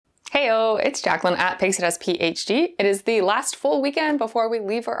Heyo, it's Jacqueline at Pixiedoes PhD. It is the last full weekend before we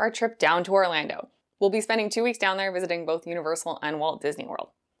leave for our trip down to Orlando. We'll be spending 2 weeks down there visiting both Universal and Walt Disney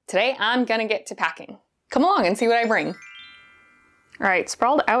World. Today, I'm gonna get to packing. Come along and see what I bring. All right,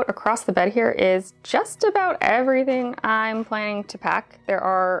 sprawled out across the bed here is just about everything I'm planning to pack. There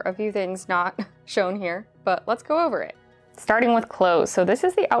are a few things not shown here, but let's go over it. Starting with clothes. So this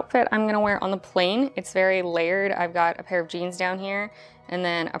is the outfit I'm gonna wear on the plane. It's very layered. I've got a pair of jeans down here and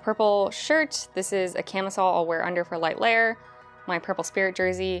then a purple shirt. This is a camisole I'll wear under for light layer, my purple Spirit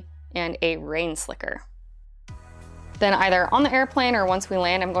jersey, and a rain slicker. Then either on the airplane or once we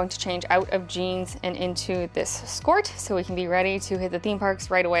land, I'm going to change out of jeans and into this skirt so we can be ready to hit the theme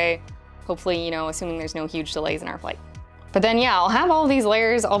parks right away. Hopefully, assuming there's no huge delays in our flight. But then yeah, I'll have all these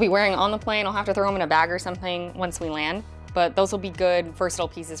layers I'll be wearing on the plane. I'll have to throw them in a bag or something once we land, but those will be good versatile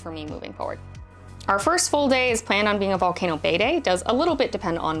pieces for me moving forward. Our first full day is planned on being a Volcano Bay day. It does a little bit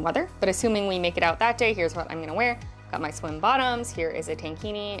depend on weather, but assuming we make it out that day, here's what I'm gonna wear. Got my swim bottoms, here is a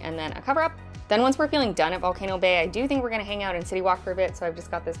tankini, and then a cover up. Then once we're feeling done at Volcano Bay, I do think we're gonna hang out in City Walk for a bit, so I've just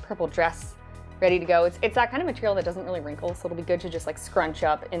got this purple dress ready to go. It's that kind of material that doesn't really wrinkle, so it'll be good to just like scrunch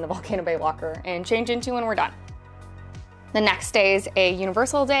up in the Volcano Bay locker and change into when we're done. The next day is a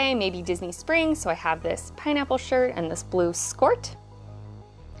Universal day, maybe Disney Springs, so I have this pineapple shirt and this blue skirt.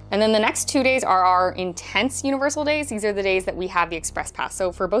 And then the next 2 days are our intense Universal days. These are the days that we have the Express Pass. So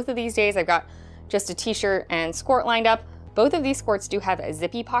for both of these days, I've got just a t-shirt and skirt lined up. Both of these skirts do have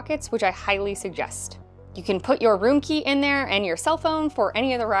zippy pockets, which I highly suggest. You can put your room key in there and your cell phone for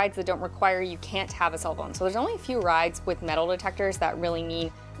any of the rides that don't require you can't have a cell phone. So there's only a few rides with metal detectors that really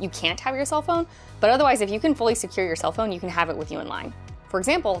mean you can't have your cell phone, but otherwise if you can fully secure your cell phone, you can have it with you in line. For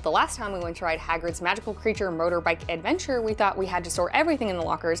example, the last time we went to ride Hagrid's Magical Creature Motorbike Adventure, we thought we had to store everything in the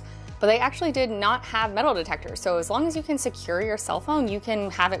lockers, but they actually did not have metal detectors. So as long as you can secure your cell phone, you can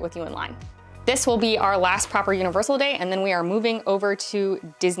have it with you in line. This will be our last proper Universal day, and then we are moving over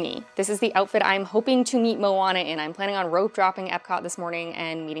to Disney. This is the outfit I'm hoping to meet Moana in. I'm planning on rope dropping Epcot this morning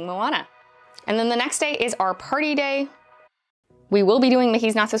and meeting Moana. And then the next day is our party day. We will be doing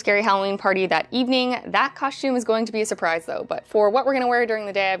Mickey's Not So Scary Halloween party that evening. That costume is going to be a surprise though, but for what we're gonna wear during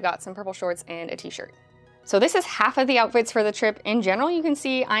the day, I've got some purple shorts and a t-shirt. So this is half of the outfits for the trip. In general, you can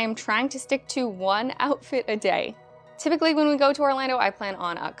see I am trying to stick to one outfit a day. Typically when we go to Orlando, I plan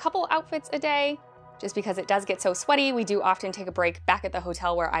on a couple outfits a day. Just because it does get so sweaty, we do often take a break back at the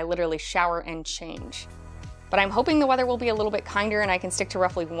hotel where I literally shower and change. But I'm hoping the weather will be a little bit kinder and I can stick to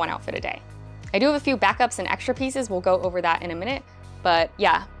roughly one outfit a day. I do have a few backups and extra pieces. We'll go over that in a minute. But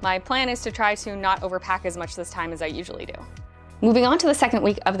yeah, my plan is to try to not overpack as much this time as I usually do. Moving on to the second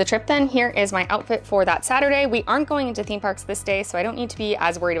week of the trip then, here is my outfit for that Saturday. We aren't going into theme parks this day, so I don't need to be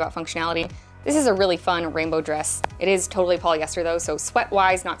as worried about functionality. This is a really fun rainbow dress. It is totally polyester though, so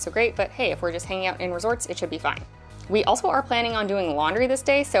sweat-wise, not so great, but hey, if we're just hanging out in resorts, it should be fine. We also are planning on doing laundry this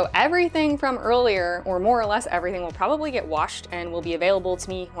day, so everything from earlier, or more or less everything, will probably get washed and will be available to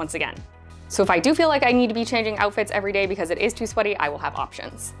me once again. So if I do feel like I need to be changing outfits every day because it is too sweaty, I will have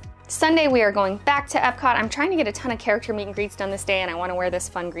options. Sunday, we are going back to Epcot. I'm trying to get a ton of character meet and greets done this day, and I want to wear this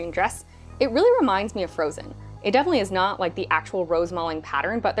fun green dress. It really reminds me of Frozen. It definitely is not like the actual rose mauling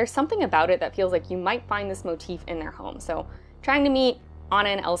pattern, but there's something about it that feels like you might find this motif in their home. So trying to meet Anna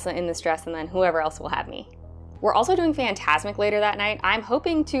and Elsa in this dress, and then whoever else will have me. We're also doing Fantasmic later that night. I'm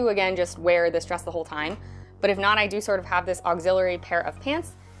hoping to, again, just wear this dress the whole time, but if not, I do sort of have this auxiliary pair of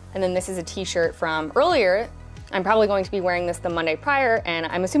pants, and then this is a t-shirt from earlier. I'm probably going to be wearing this the Monday prior, and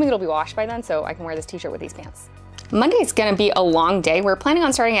I'm assuming it'll be washed by then, so I can wear this t-shirt with these pants. Monday's gonna be a long day. We're planning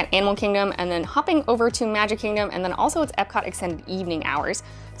on starting at Animal Kingdom and then hopping over to Magic Kingdom, and then also it's Epcot extended evening hours.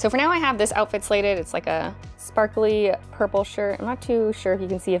 So for now I have this outfit slated. It's like a sparkly purple shirt. I'm not too sure if you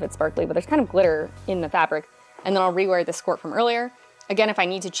can see if it's sparkly, but there's kind of glitter in the fabric. And then I'll rewear the skirt from earlier. Again, if I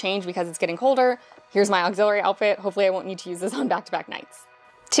need to change because it's getting colder, here's my auxiliary outfit. Hopefully I won't need to use this on back-to-back nights.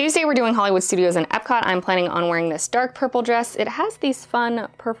 Tuesday, we're doing Hollywood Studios in Epcot. I'm planning on wearing this dark purple dress. It has these fun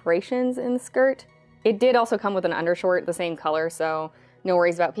perforations in the skirt. It did also come with an undershort the same color, so no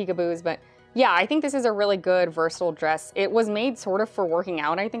worries about peekaboos, but yeah, I think this is a really good versatile dress. It was made sort of for working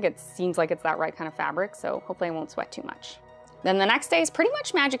out. I think it seems like it's that right kind of fabric, so hopefully I won't sweat too much. Then the next day is pretty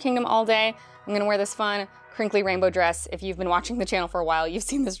much Magic Kingdom all day. I'm gonna wear this fun crinkly rainbow dress. If you've been watching the channel for a while, you've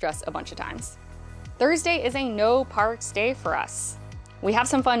seen this dress a bunch of times. Thursday is a no parks day for us. We have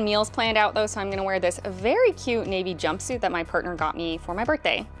some fun meals planned out though, so I'm gonna wear this very cute navy jumpsuit that my partner got me for my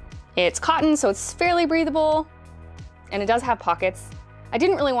birthday. It's cotton, so it's fairly breathable, and it does have pockets. I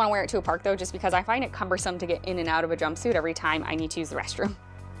didn't really want to wear it to a park though, just because I find it cumbersome to get in and out of a jumpsuit every time I need to use the restroom.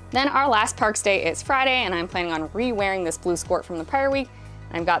 Then our last parks day is Friday, and I'm planning on re-wearing this blue skirt from the prior week.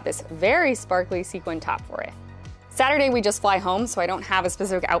 I've got this very sparkly sequin top for it. Saturday we just fly home, so I don't have a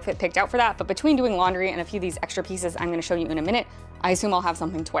specific outfit picked out for that, but between doing laundry and a few of these extra pieces I'm gonna show you in a minute, I assume I'll have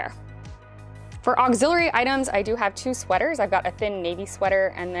something to wear. For auxiliary items, I do have 2 sweaters. I've got a thin navy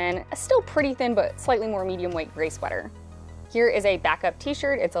sweater and then a still pretty thin but slightly more medium weight gray sweater. Here is a backup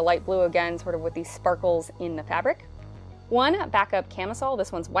t-shirt. It's a light blue again, sort of with these sparkles in the fabric. One backup camisole,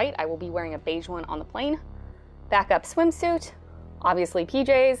 this one's white. I will be wearing a beige one on the plane. Backup swimsuit, obviously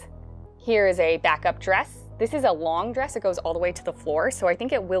PJs. Here is a backup dress. This is a long dress, it goes all the way to the floor, so I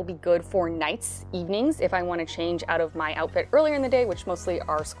think it will be good for nights, evenings, if I want to change out of my outfit earlier in the day, which mostly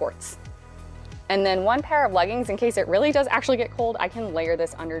are skirts. And then 1 pair of leggings in case it really does actually get cold. I can layer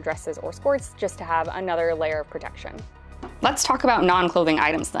this under dresses or skirts just to have another layer of protection. Let's talk about non-clothing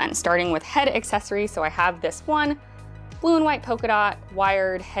items then, starting with head accessories. So I have this one blue and white polka dot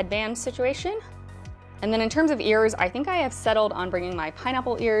wired headband situation. And then in terms of ears, I think I have settled on bringing my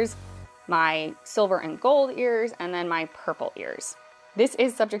pineapple ears, my silver and gold ears, and then my purple ears. This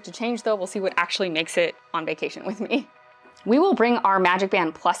is subject to change though. We'll see what actually makes it on vacation with me. We will bring our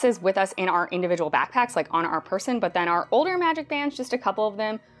MagicBand pluses with us in our individual backpacks, like on our person, but then our older MagicBands, just a couple of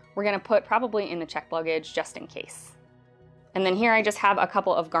them, we're gonna put probably in the checked luggage just in case. And then here I just have a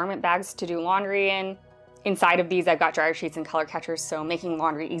couple of garment bags to do laundry in. Inside of these, I've got dryer sheets and color catchers, so making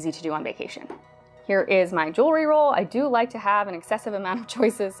laundry easy to do on vacation. Here is my jewelry roll. I do like to have an excessive amount of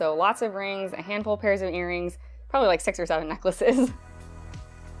choices, so lots of rings, a handful of pairs of earrings, probably like 6 or 7 necklaces.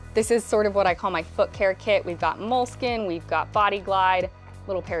 This is sort of what I call my foot care kit. We've got moleskin, we've got body glide,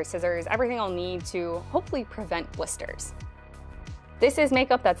 little pair of scissors, everything I'll need to hopefully prevent blisters. This is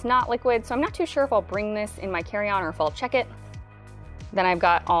makeup that's not liquid, so I'm not too sure if I'll bring this in my carry-on or if I'll check it. Then I've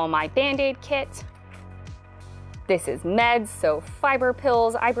got all my Band-Aid kit. This is meds, so fiber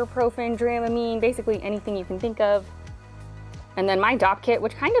pills, ibuprofen, Dramamine, basically anything you can think of. And then my dopp kit,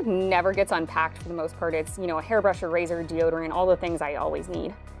 which kind of never gets unpacked for the most part. It's, you know, a hairbrush, a razor, deodorant, all the things I always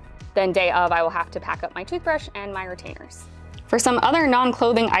need. Then day of, I will have to pack up my toothbrush and my retainers. For some other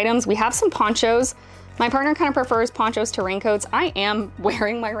non-clothing items, we have some ponchos. My partner kind of prefers ponchos to raincoats. I am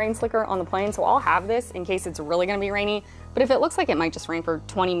wearing my rain slicker on the plane, so I'll have this in case it's really gonna be rainy. But if it looks like it might just rain for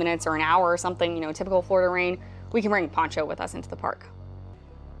 20 minutes or an hour or something, you know, typical Florida rain, we can bring poncho with us into the park.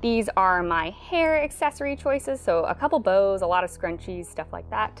 These are my hair accessory choices, so a couple bows, a lot of scrunchies, stuff like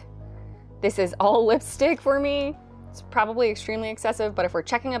that. This is all lipstick for me. It's probably extremely excessive, but if we're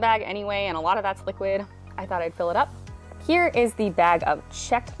checking a bag anyway, and a lot of that's liquid, I thought I'd fill it up. Here is the bag of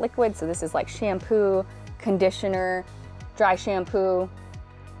checked liquid, so this is like shampoo, conditioner, dry shampoo,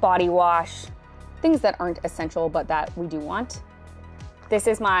 body wash, things that aren't essential but that we do want. This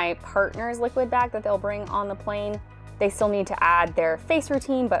is my partner's liquid bag that they'll bring on the plane. They still need to add their face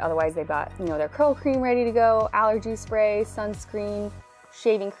routine, but otherwise they've got, you know, their curl cream ready to go, allergy spray, sunscreen,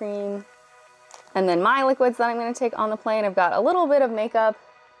 shaving cream. And then my liquids that I'm gonna take on the plane, I've got a little bit of makeup,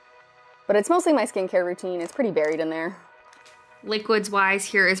 but it's mostly my skincare routine. It's pretty buried in there. Liquids wise,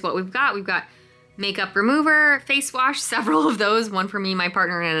 here is what we've got. We've got makeup remover, face wash, several of those, one for me, my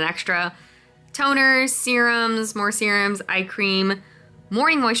partner, and an extra. Toners, serums, more serums, eye cream,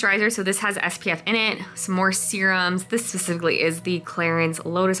 morning moisturizer, so this has SPF in it, some more serums. This specifically is the Clarins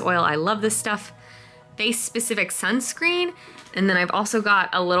Lotus Oil. I love this stuff. Face-specific sunscreen, and then I've also got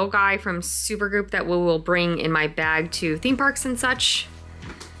a little guy from Supergroup that we will bring in my bag to theme parks and such.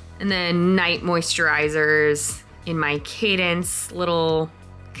 And then night moisturizers in my Cadence little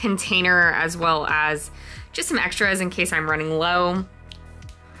container, as well as just some extras in case I'm running low.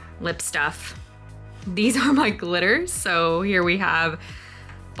 Lip stuff. These are my glitters, so here we have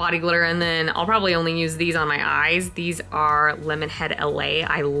body glitter, and then I'll probably only use these on my eyes. These are Lemonhead LA.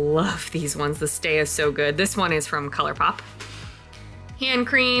 I love these ones. The stay is so good. This one is from ColourPop. Hand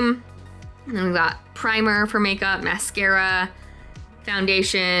cream, and then we've got primer for makeup, mascara,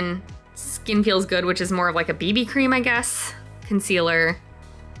 foundation, Skin Feels Good, which is more of like a BB cream, I guess, concealer,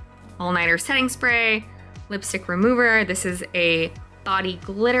 all-nighter setting spray, lipstick remover. This is a body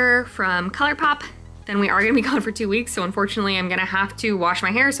glitter from ColourPop. Then we are gonna be gone for 2 weeks, so unfortunately I'm gonna have to wash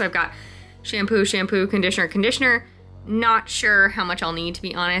my hair, so I've got shampoo, conditioner. Not sure how much I'll need, to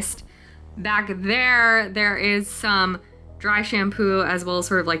be honest. Back there is some dry shampoo as well as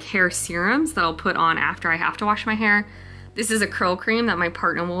sort of like hair serums that I'll put on after I have to wash my hair. This is a curl cream that my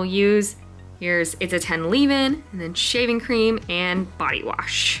partner will use. It's a 10 leave-in, and then shaving cream and body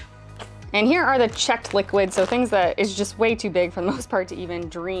wash. And here are the checked liquids, so things that is just way too big for the most part to even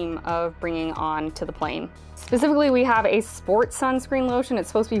dream of bringing on to the plane. Specifically, we have a sport sunscreen lotion. It's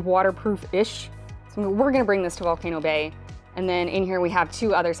supposed to be waterproof-ish. So we're gonna bring this to Volcano Bay. And then in here we have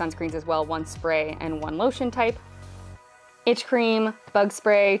 2 other sunscreens as well, one spray and one lotion type. itch cream, bug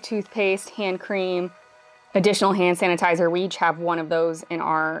spray, toothpaste, hand cream, additional hand sanitizer. We each have one of those in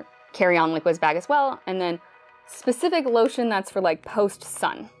our carry-on liquids bag as well. And then specific lotion that's for like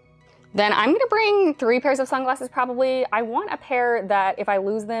post-sun. Then I'm gonna bring 3 pairs of sunglasses probably. I want a pair that if I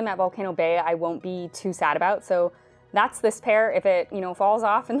lose them at Volcano Bay, I won't be too sad about. So that's this pair. If it, falls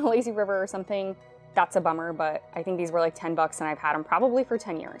off in the lazy river or something, that's a bummer, but I think these were like 10 bucks and I've had them probably for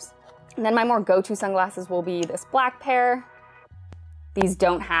 10 years. And then my more go-to sunglasses will be this black pair. These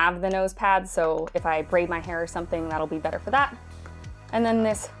don't have the nose pads, so if I braid my hair or something, that'll be better for that. And then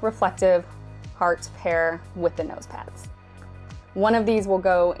this reflective heart pair with the nose pads. One of these will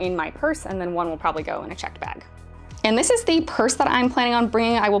go in my purse and then one will probably go in a checked bag. And this is the purse that I'm planning on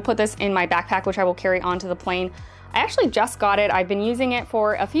bringing. I will put this in my backpack, which I will carry onto the plane. I actually just got it. I've been using it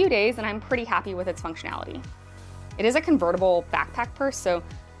for a few days and I'm pretty happy with its functionality. It is a convertible backpack purse, so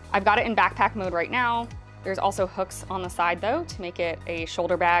I've got it in backpack mode right now. There's also hooks on the side though to make it a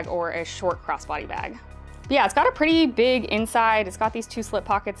shoulder bag or a short crossbody bag. But yeah, it's got a pretty big inside. It's got these 2 slip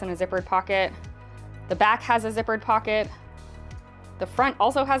pockets and a zippered pocket. The back has a zippered pocket. The front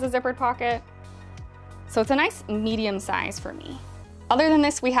also has a zippered pocket. So it's a nice medium size for me. Other than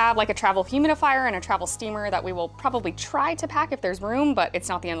this, we have like a travel humidifier and a travel steamer that we will probably try to pack if there's room, but it's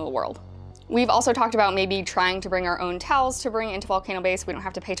not the end of the world. We've also talked about maybe trying to bring our own towels to bring into Volcano Bay so we don't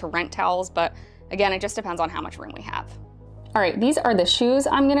have to pay to rent towels, but again, it just depends on how much room we have. All right, these are the shoes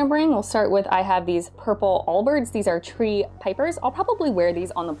I'm gonna bring. We'll start with, I have these purple Allbirds. These are tree pipers. I'll probably wear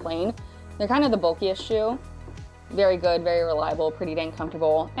these on the plane. They're kind of the bulkiest shoe. Very good, very reliable, pretty dang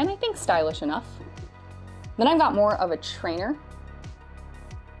comfortable, and I think stylish enough. Then I've got more of a trainer.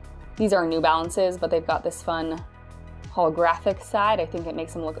 These are New Balances, but they've got this fun holographic side. I think it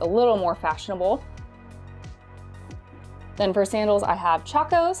makes them look a little more fashionable. Then for sandals, I have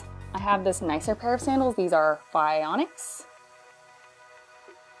Chacos. I have this nicer pair of sandals. These are Bionics.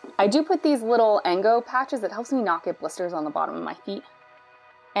 I do put these little Ango patches. It helps me not get blisters on the bottom of my feet.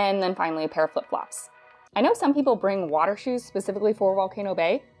 And then finally a pair of flip-flops. I know some people bring water shoes specifically for Volcano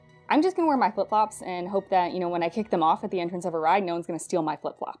Bay. I'm just gonna wear my flip-flops and hope that, when I kick them off at the entrance of a ride, no one's gonna steal my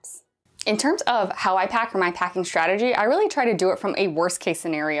flip-flops. In terms of how I pack or my packing strategy, I really try to do it from a worst case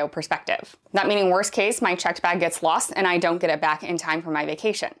scenario perspective. That meaning worst case, my checked bag gets lost and I don't get it back in time for my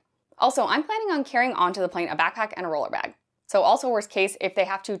vacation. Also, I'm planning on carrying onto the plane a backpack and a roller bag. So also worst case, if they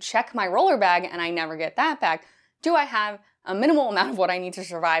have to check my roller bag and I never get that back, do I have a minimal amount of what I need to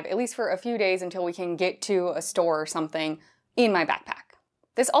survive, at least for a few days until we can get to a store or something, in my backpack.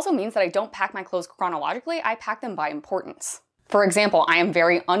 This also means that I don't pack my clothes chronologically, I pack them by importance. For example, I am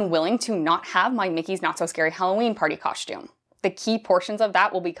very unwilling to not have my Mickey's Not So Scary Halloween party costume. The key portions of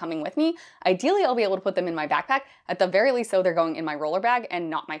that will be coming with me. Ideally, I'll be able to put them in my backpack, at the very least so they're going in my roller bag and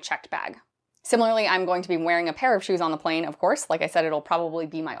not my checked bag. Similarly, I'm going to be wearing a pair of shoes on the plane, of course. Like I said, it'll probably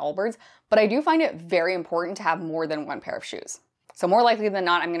be my Allbirds, but I do find it very important to have more than one pair of shoes. So more likely than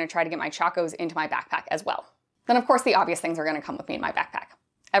not, I'm gonna try to get my Chacos into my backpack as well. Then of course the obvious things are gonna come with me in my backpack.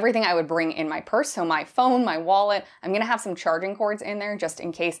 Everything I would bring in my purse, so my phone, my wallet, I'm gonna have some charging cords in there just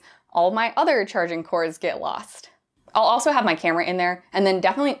in case all of my other charging cords get lost. I'll also have my camera in there, and then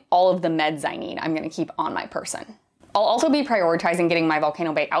definitely all of the meds I need I'm gonna keep on my person. I'll also be prioritizing getting my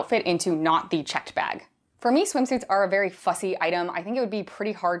Volcano Bay outfit into not the checked bag. For me, swimsuits are a very fussy item. I think it would be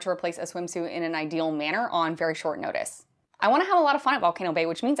pretty hard to replace a swimsuit in an ideal manner on very short notice. I wanna have a lot of fun at Volcano Bay,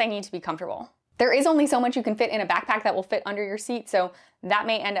 which means I need to be comfortable. There is only so much you can fit in a backpack that will fit under your seat, so that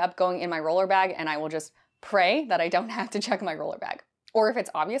may end up going in my roller bag, and I will just pray that I don't have to check my roller bag. Or if it's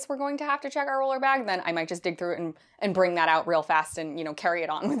obvious we're going to have to check our roller bag, then I might just dig through it and bring that out real fast and, carry it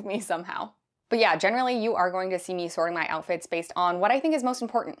on with me somehow. But yeah, generally you are going to see me sorting my outfits based on what I think is most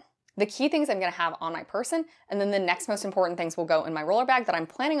important. The key things I'm gonna have on my person, and then the next most important things will go in my roller bag that I'm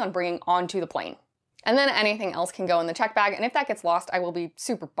planning on bringing onto the plane. And then anything else can go in the check bag, and if that gets lost, I will be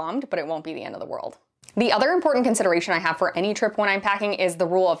super bummed, but it won't be the end of the world. The other important consideration I have for any trip when I'm packing is the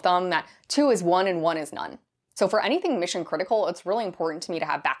rule of thumb that 2 is 1 and 1 is none. So for anything mission critical, it's really important to me to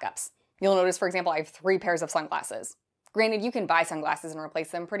have backups. You'll notice, for example, I have 3 pairs of sunglasses. Granted, you can buy sunglasses and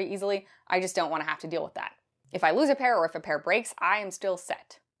replace them pretty easily. I just don't want to have to deal with that. If I lose a pair or if a pair breaks, I am still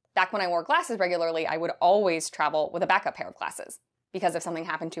set. Back when I wore glasses regularly, I would always travel with a backup pair of glasses. Because if something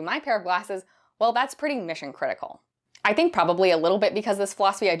happened to my pair of glasses, well, that's pretty mission critical. I think probably a little bit because of this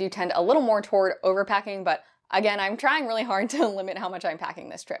philosophy, I do tend a little more toward overpacking, but again, I'm trying really hard to limit how much I'm packing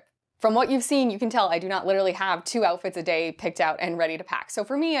this trip. From what you've seen, you can tell I do not literally have 2 outfits a day picked out and ready to pack. So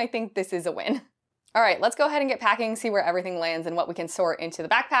for me, I think this is a win. All right, let's go ahead and get packing, see where everything lands and what we can sort into the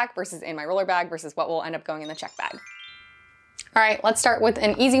backpack versus in my roller bag versus what will end up going in the check bag. All right, let's start with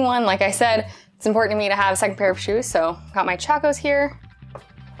an easy one. Like I said, it's important to me to have a second pair of shoes. So got my Chacos here,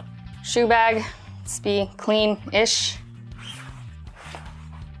 shoe bag, let's be clean-ish.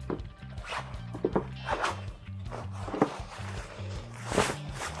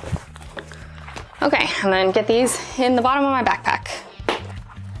 Okay, and then get these in the bottom of my backpack.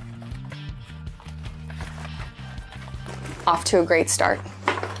 Off to a great start.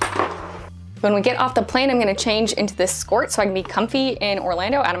 When we get off the plane, I'm gonna change into this skirt so I can be comfy in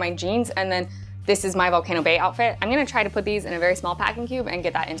Orlando out of my jeans, and then this is my Volcano Bay outfit. I'm gonna try to put these in a very small packing cube and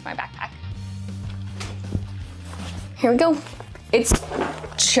get that into my backpack. Here we go. It's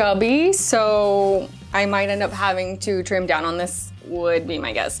chubby, so I might end up having to trim down on this, would be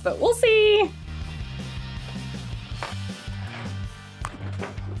my guess, but we'll see.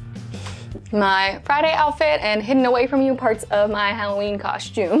 My Friday outfit and hidden away from you parts of my Halloween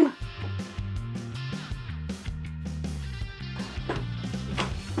costume.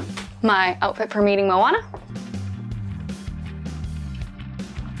 My outfit for meeting Moana.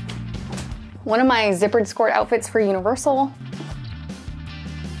 One of my zippered skirt outfits for Universal.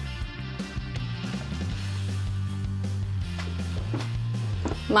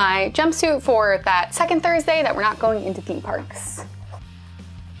 My jumpsuit for that second Thursday that we're not going into theme parks.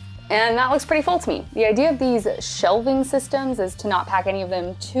 And that looks pretty full to me. The idea of these shelving systems is to not pack any of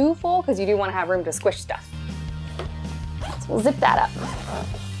them too full because you do want to have room to squish stuff. So we'll zip that up.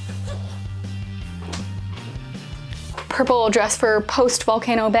 Purple dress for post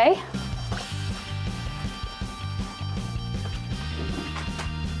Volcano Bay.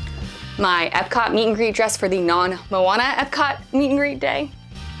 My Epcot meet and greet dress for the non-Moana Epcot meet and greet day.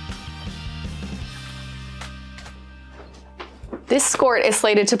 This skirt is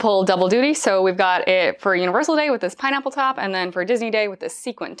slated to pull double duty, so we've got it for Universal Day with this pineapple top, and then for Disney Day with this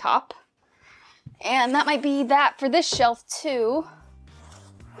sequin top. And that might be that for this shelf too.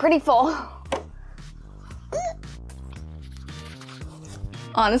 Pretty full.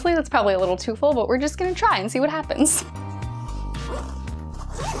 Honestly, that's probably a little too full, but we're just gonna try and see what happens.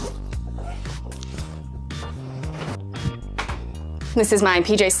 This is my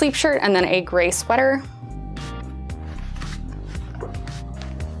PJ sleep shirt and then a gray sweater.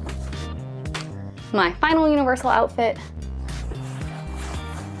 My final Universal outfit.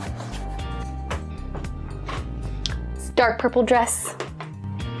 This dark purple dress.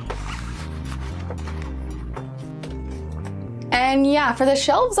 And yeah, for the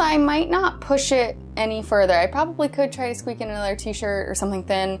shelves, I might not push it any further. I probably could try to squeak in another t-shirt or something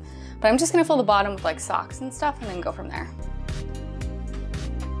thin, but I'm just gonna fill the bottom with like socks and stuff and then go from there.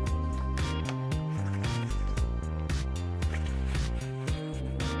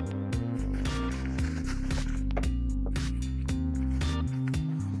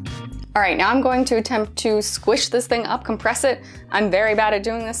 All right, now I'm going to attempt to squish this thing up, compress it. I'm very bad at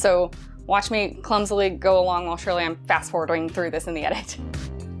doing this, so watch me clumsily go along while surely I'm fast forwarding through this in the edit.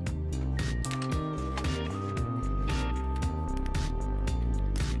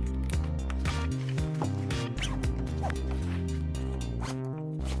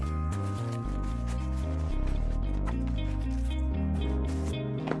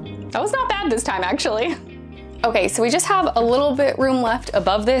 That was not bad this time, actually. Okay, so we just have a little bit room left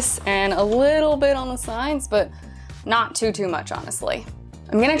above this and a little bit on the sides, but not too much, honestly.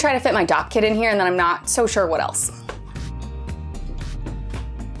 I'm gonna try to fit my dopp kit in here and then I'm not so sure what else.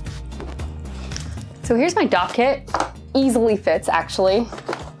 So here's my dopp kit. Easily fits, actually.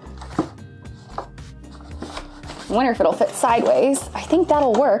 I wonder if it'll fit sideways. I think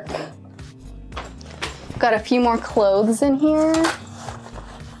that'll work. Got a few more clothes in here.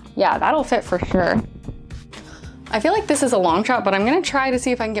 Yeah, that'll fit for sure. I feel like this is a long shot, but I'm gonna try to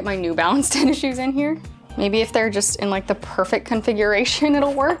see if I can get my New Balance tennis shoes in here. Maybe if they're just in like the perfect configuration,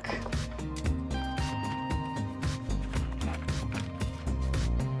 it'll work.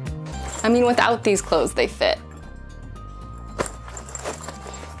 I mean, without these clothes, they fit.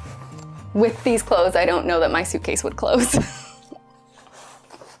 With these clothes, I don't know that my suitcase would close.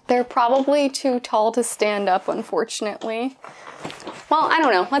 They're probably too tall to stand up, unfortunately. Well, I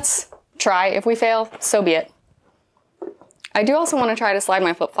don't know, let's try. If we fail, so be it. I do also want to try to slide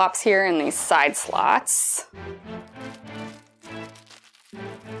my flip-flops here in these side slots.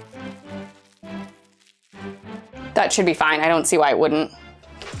 That should be fine. I don't see why it wouldn't.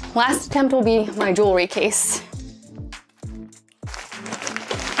 Last attempt will be my jewelry case.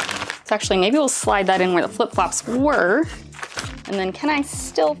 So actually, maybe we'll slide that in where the flip-flops were. And then can I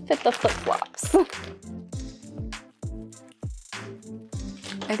still fit the flip-flops?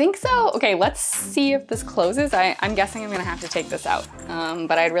 I think so. Okay, let's see if this closes. I'm guessing I'm gonna have to take this out,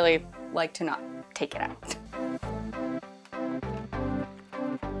 but I'd really like to not take it out.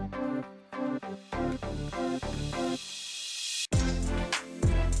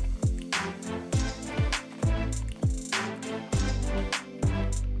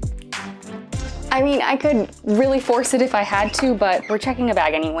 I mean, I could really force it if I had to, but we're checking a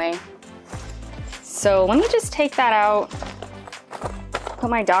bag anyway. So let me just take that out, put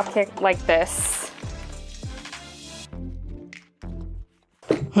my dopp kit like this.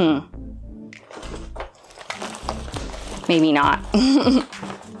 Maybe not.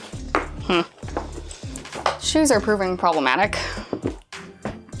 Shoes are proving problematic.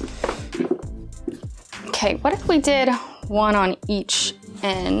 Okay, what if we did one on each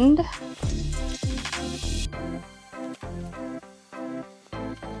end?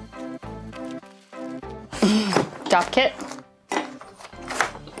 Dopp kit.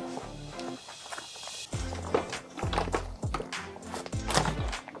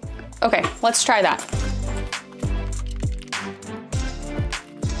 Okay, let's try that.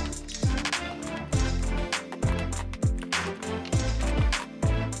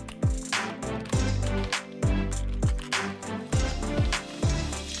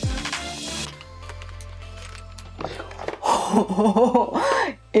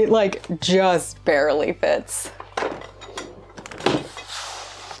 It like just barely fits.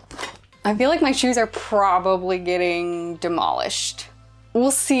 I feel like my shoes are probably getting demolished.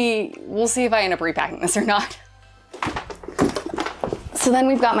 We'll see if I end up repacking this or not. So then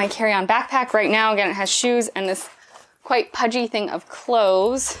we've got my carry-on backpack. Right now, again, it has shoes and this quite pudgy thing of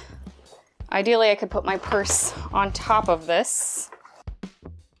clothes. Ideally, I could put my purse on top of this.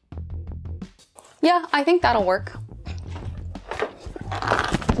 Yeah, I think that'll work.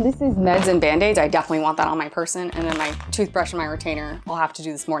 This is meds and band-aids. I definitely want that on my person. And then my toothbrush and my retainer I'll have to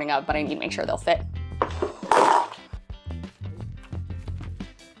do this morning of, but I need to make sure they'll fit.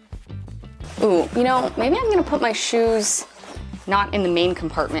 Ooh, you know, maybe I'm gonna put my shoes not in the main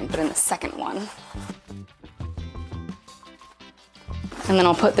compartment, but in the second one. And then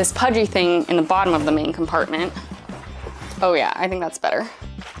I'll put this pudgy thing in the bottom of the main compartment. Oh yeah, I think that's better.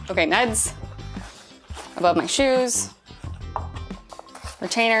 Okay, meds above my shoes.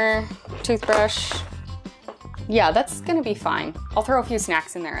 Retainer, toothbrush. Yeah, that's gonna be fine. I'll throw a few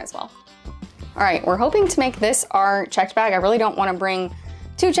snacks in there as well. All right, we're hoping to make this our checked bag. I really don't wanna bring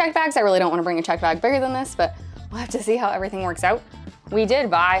 2 checked bags. I really don't wanna bring a checked bag bigger than this, but we'll have to see how everything works out. We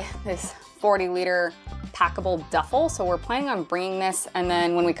did buy this 40-liter packable duffel, so we're planning on bringing this, and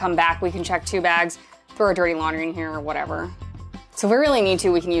then when we come back, we can check 2 bags, throw our dirty laundry in here or whatever. So if we really need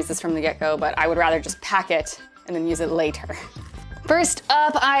to, we can use this from the get-go, but I would rather just pack it and then use it later. First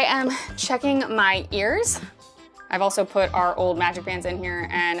up, I am checking my ears. I've also put our old MagicBands in here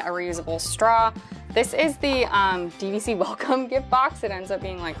and a reusable straw. This is the DVC welcome gift box. It ends up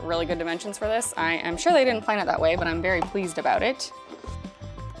being like really good dimensions for this. I am sure they didn't plan it that way, but I'm very pleased about it.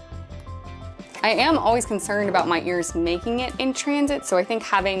 I am always concerned about my ears making it in transit, so I think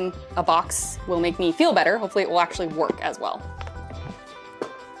having a box will make me feel better. Hopefully it will actually work as well.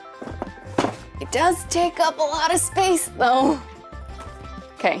 It does take up a lot of space though.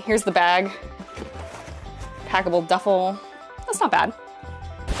 Okay, here's the bag. Packable duffel. That's not bad.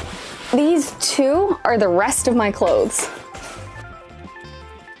 These 2 are the rest of my clothes.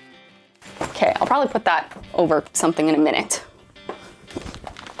 Okay, I'll probably put that over something in a minute.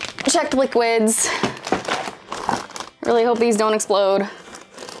 Checked liquids. Really hope these don't explode.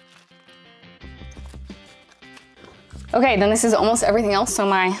 Okay, then this is almost everything else. So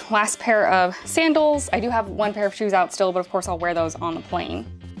my last pair of sandals. I do have 1 pair of shoes out still, but of course I'll wear those on the plane.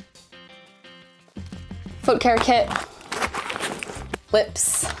 Foot care kit,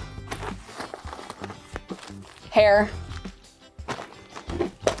 lips, hair,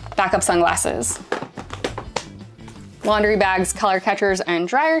 backup sunglasses, laundry bags, color catchers, and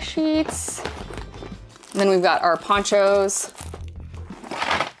dryer sheets. And then we've got our ponchos.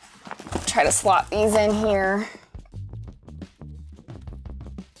 Try to slot these in here.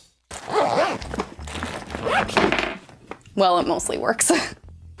 Well, it mostly works.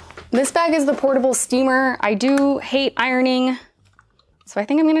 This bag is the portable steamer. I do hate ironing, so I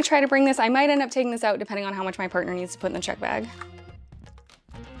think I'm gonna try to bring this. I might end up taking this out depending on how much my partner needs to put in the check bag.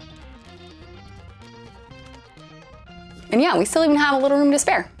 And yeah, we still even have a little room to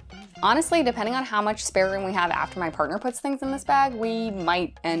spare. Honestly, depending on how much spare room we have after my partner puts things in this bag, we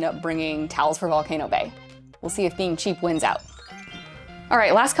might end up bringing towels for Volcano Bay. We'll see if being cheap wins out. All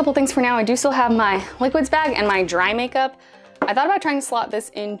right, last couple things for now. I do still have my liquids bag and my dry makeup. I thought about trying to slot this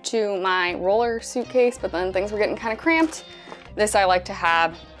into my roller suitcase, but then things were getting kind of cramped. This I like to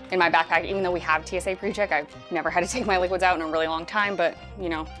have in my backpack, even though we have TSA pre-check. I've never had to take my liquids out in a really long time, but you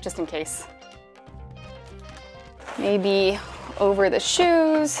know, just in case. Maybe over the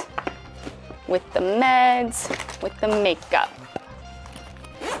shoes, with the meds, with the makeup.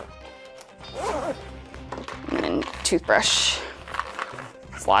 And then toothbrush.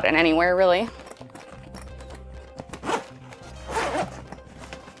 Slot in anywhere, really.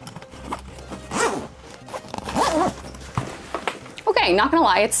 okay, not gonna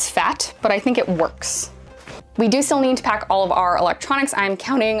lie, it's fat, but I think it works. We do still need to pack all of our electronics. I'm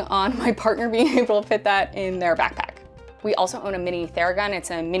counting on my partner being able to fit that in their backpack. We also own a mini Theragun. It's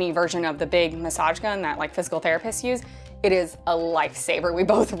a mini version of the big massage gun that like physical therapists use. It is a lifesaver. We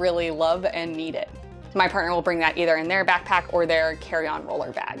both really love and need it. My partner will bring that either in their backpack or their carry-on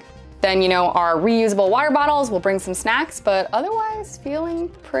roller bag. Then, you know, our reusable water bottles, we'll bring some snacks, but otherwise feeling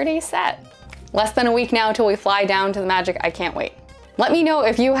pretty set. Less than a week now till we fly down to the Magic. I can't wait. Let me know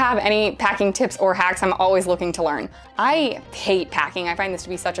if you have any packing tips or hacks. I'm always looking to learn. I hate packing. I find this to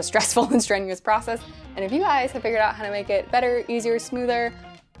be such a stressful and strenuous process. And if you guys have figured out how to make it better, easier, smoother,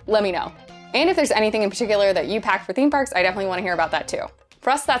 let me know. And if there's anything in particular that you pack for theme parks, I definitely want to hear about that too. For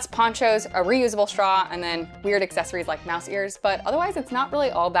us, that's ponchos, a reusable straw, and then weird accessories like mouse ears, but otherwise it's not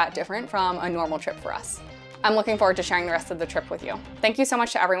really all that different from a normal trip for us. I'm looking forward to sharing the rest of the trip with you. Thank you so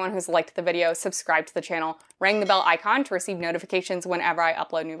much to everyone who's liked the video, subscribed to the channel, rang the bell icon to receive notifications whenever I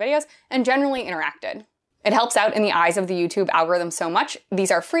upload new videos, and generally interacted. It helps out in the eyes of the YouTube algorithm so much. These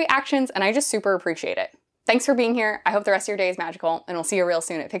are free actions, and I just super appreciate it. Thanks for being here. I hope the rest of your day is magical, and we'll see you real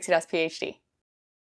soon at Pixie Dust PhD.